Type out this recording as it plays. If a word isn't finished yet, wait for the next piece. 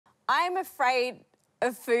I am afraid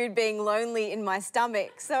of food being lonely in my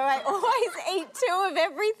stomach, so I always eat 2 of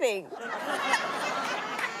everything.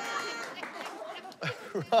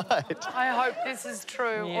 Right. I hope this is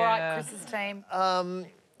true. Yeah. All right, Chris's team.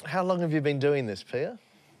 How long have you been doing this, Pia?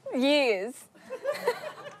 Years.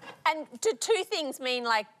 And do 2 things mean,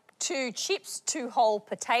 like, 2 chips, 2 whole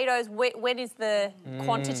potatoes? When is the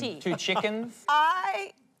quantity? 2 chickens.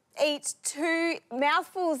 I eat 2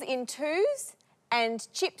 mouthfuls in 2s and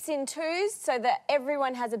chips in 2s so that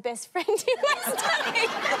everyone has a best friend in my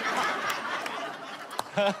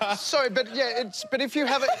stomach. Sorry, but yeah, but if you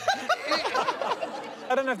have it...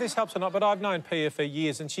 I don't know if this helps or not, but I've known Pia for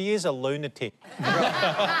years and she is a lunatic. Is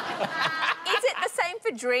it the same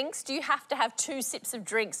for drinks? Do you have to have 2 sips of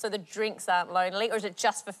drinks so the drinks aren't lonely, or is it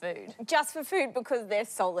just for food? Just for food because they're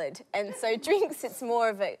solid. And so drinks, it's more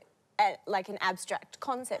of like an abstract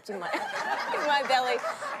concept in my, in my belly.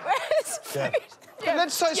 Whereas food... Yeah.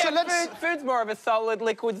 Let's say, Food's more of a solid,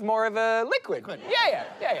 liquid's more of a liquid.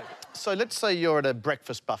 Yeah. So let's say you're at a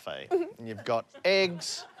breakfast buffet and you've got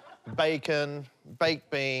eggs, bacon,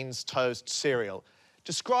 baked beans, toast, cereal.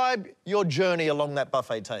 Describe your journey along that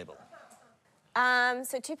buffet table.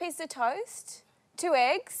 So 2 pieces of toast, 2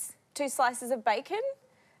 eggs, 2 slices of bacon,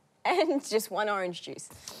 and just 1 orange juice.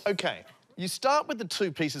 OK, you start with the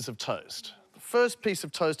 2 pieces of toast. The first piece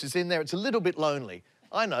of toast is in there. It's a little bit lonely.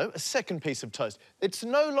 I know, a second piece of toast. It's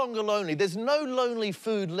no longer lonely. There's no lonely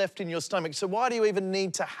food left in your stomach, so why do you even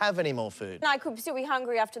need to have any more food? No, I could still be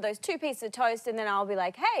hungry after those 2 pieces of toast, and then I'll be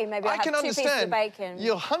like, hey, maybe I'll have 2 pieces of bacon.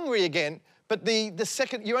 You're hungry again, but the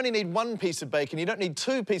second... You only need 1 piece of bacon. You don't need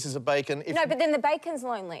 2 pieces of bacon if... No, but then the bacon's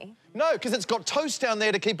lonely. No, because it's got toast down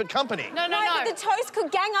there to keep it company. No. But the toast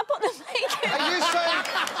could gang up on the bacon. Are you saying...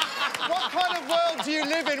 What kind of world do you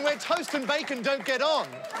live in where toast and bacon don't get on?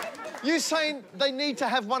 You're saying they need to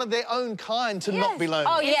have one of their own kind to not be lonely?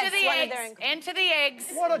 Oh, yes, Enter the eggs. Enter the eggs.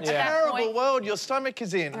 What a terrible world your stomach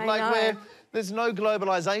is in. I like, know. where there's no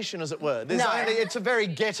globalisation, as it were. There's only... It's a very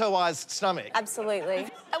ghettoised stomach. Absolutely.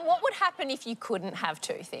 And what would happen if you couldn't have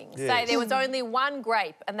 2 things? Yes. Say there was only 1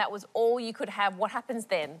 grape and that was all you could have. What happens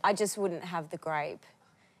then? I just wouldn't have the grape.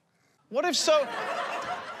 What if so...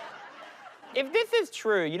 If this is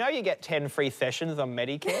true, you know you get 10 free sessions on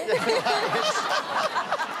Medicare?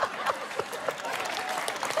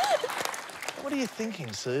 What are you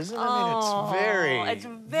thinking, Susan? I mean, it's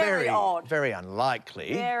very odd. Very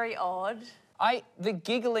unlikely. Very odd. The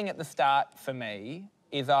giggling at the start, for me,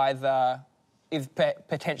 is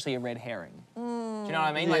potentially a red herring. Do you know what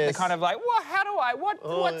I mean? Yes. Like, the kind of like, what, how do I,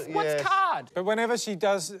 what's card? But whenever she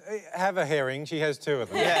does have a herring, she has 2 of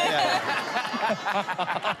them. Yeah.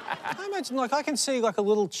 I imagine, like, I can see, like, a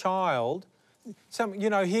little child, you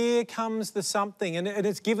know, here comes the something, and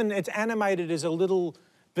it's animated as a little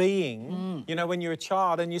being, you know, when you're a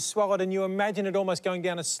child, and you swallow it and you imagine it almost going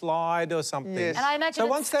down a slide or something. Yes. And I imagine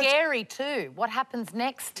it's scary too. What happens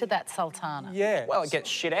next to that sultana? Yeah. Well, it gets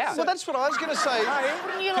shit out. Well, that's what I was going to say.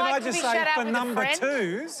 Wouldn't you Can like I to just be say, shut out for with number a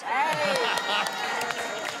friend? 2s...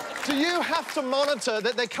 Do you have to monitor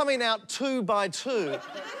that they're coming out 2 by 2?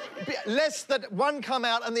 Lest that one come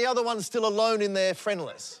out and the other one's still alone in there,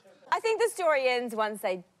 friendless? I think the story ends once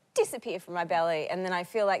they disappear from my belly, and then I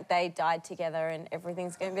feel like they died together and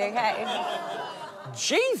everything's going to be OK.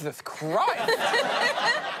 Jesus Christ!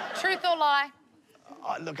 Truth or lie?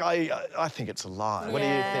 Look, I think it's a lie. What do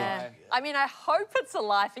you think? I mean, I hope it's a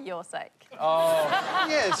lie for your sake. Oh.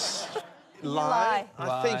 Yes. Lie?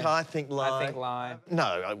 I think lie. I think lie.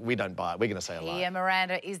 No, we don't buy it. We're going to say a lie. Yeah,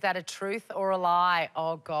 Miranda, is that a truth or a lie?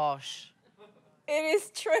 Oh, gosh. It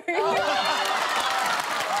is true.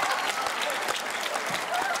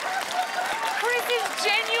 Chris is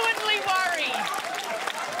genuinely worried.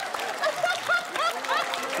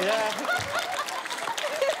 Yeah.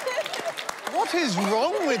 What is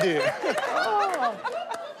wrong with you?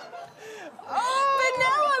 But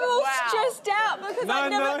now I'm all stressed out because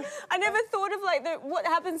I never thought of, like, what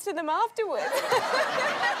happens to them afterwards.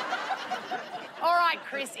 All right,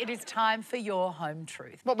 Chris, it is time for your home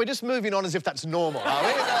truth. What, we're just moving on as if that's normal, are we?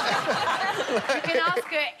 You can ask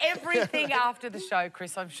her everything after the show,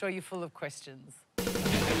 Chris. I'm sure you're full of questions.